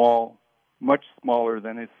 small, much smaller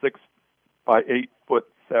than a 6x8 foot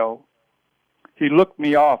cell. He looked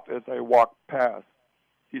me off as I walked past.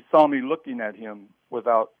 He saw me looking at him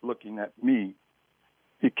without looking at me.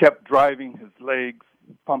 He kept driving his legs,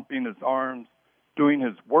 pumping his arms, doing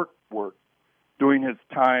his work, doing his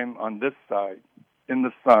time on this side, in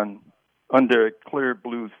the sun, under a clear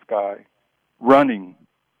blue sky, running,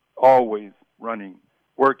 always running.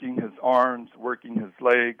 Working his arms, working his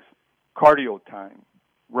legs, cardio time,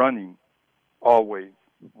 running, always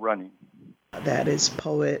running. That is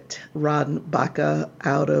poet Ron Baca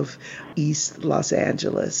out of East Los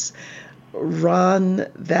Angeles. Ron,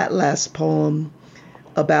 that last poem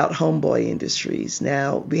about Homeboy Industries.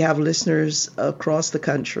 Now, we have listeners across the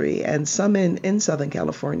country and some in Southern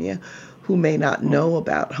California who may not know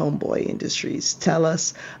about Homeboy Industries. Tell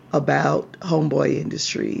us about Homeboy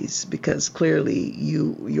Industries, because clearly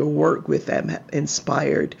your work with them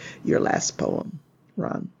inspired your last poem,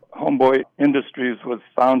 Ron. Homeboy Industries was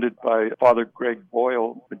founded by Father Greg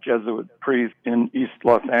Boyle, a Jesuit priest in East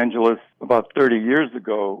Los Angeles about 30 years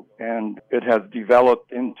ago, and it has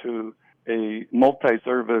developed into a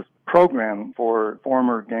multi-service program for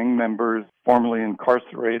former gang members, formerly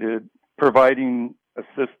incarcerated, providing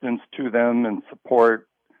assistance to them and support,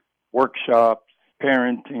 workshops,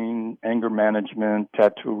 parenting, anger management,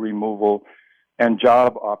 tattoo removal, and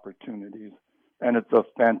job opportunities. And it's a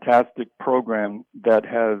fantastic program that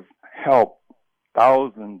has helped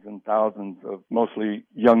thousands and thousands of mostly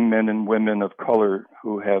young men and women of color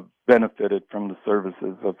who have benefited from the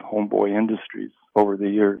services of Homeboy Industries over the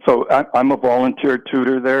years. So I'm a volunteer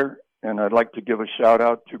tutor there, and I'd like to give a shout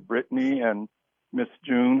out to Brittany and Miss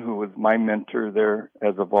June, who was my mentor there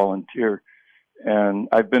as a volunteer. And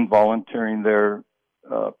I've been volunteering there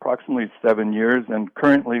approximately 7 years and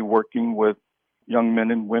currently working with young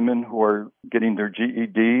men and women who are getting their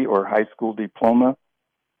GED or high school diploma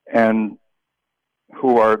and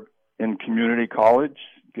who are in community college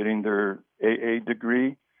getting their AA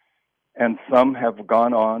degree. And some have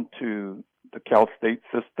gone on to the Cal State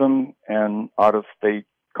system and out-of-state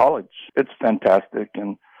college. It's fantastic,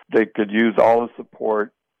 and they could use all the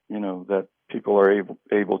support, that people are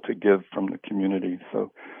able to give from the community.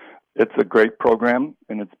 So it's a great program,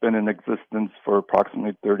 and it's been in existence for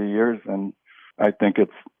approximately 30 years, and I think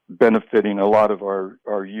it's benefiting a lot of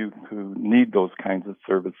our youth who need those kinds of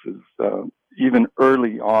services, even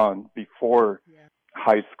early on, before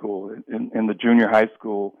high school, in the junior high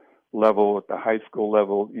school level, at the high school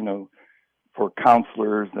level, for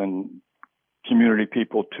counselors and community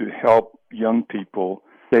people to help young people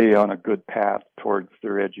stay on a good path towards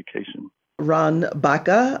their education. Ron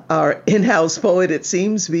Baca, our in-house poet, it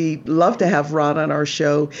seems. We love to have Ron on our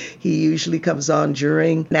show. He usually comes on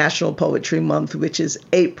during National Poetry Month, which is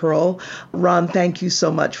April. Ron, thank you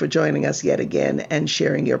so much for joining us yet again and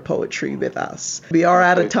sharing your poetry with us. We are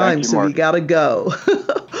out of time, so we got to go.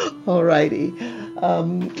 All righty.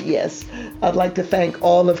 Yes, I'd like to thank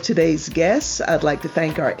all of today's guests. I'd like to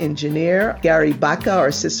thank our engineer, Gary Baca, our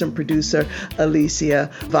assistant producer, Alicia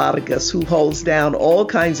Vargas, who holds down all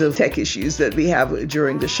kinds of tech issues that we have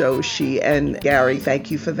during the show. She and Gary,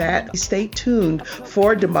 thank you for that. Stay tuned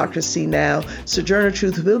for Democracy Now! Sojourner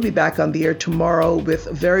Truth will be back on the air tomorrow with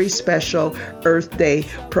very special Earth Day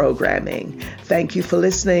programming. Thank you for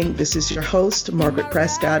listening. This is your host, Margaret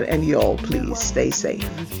Prescott, and you all please stay safe.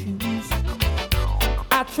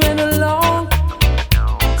 I trend along,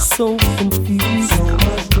 so confused,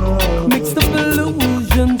 mixed up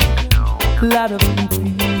illusions, lot of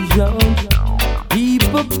confusion.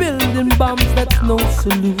 People building bombs, that's no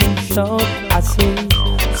solution. I say,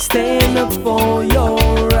 stand up for your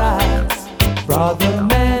rights, brother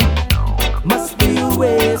man. Must be a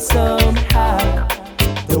way somehow.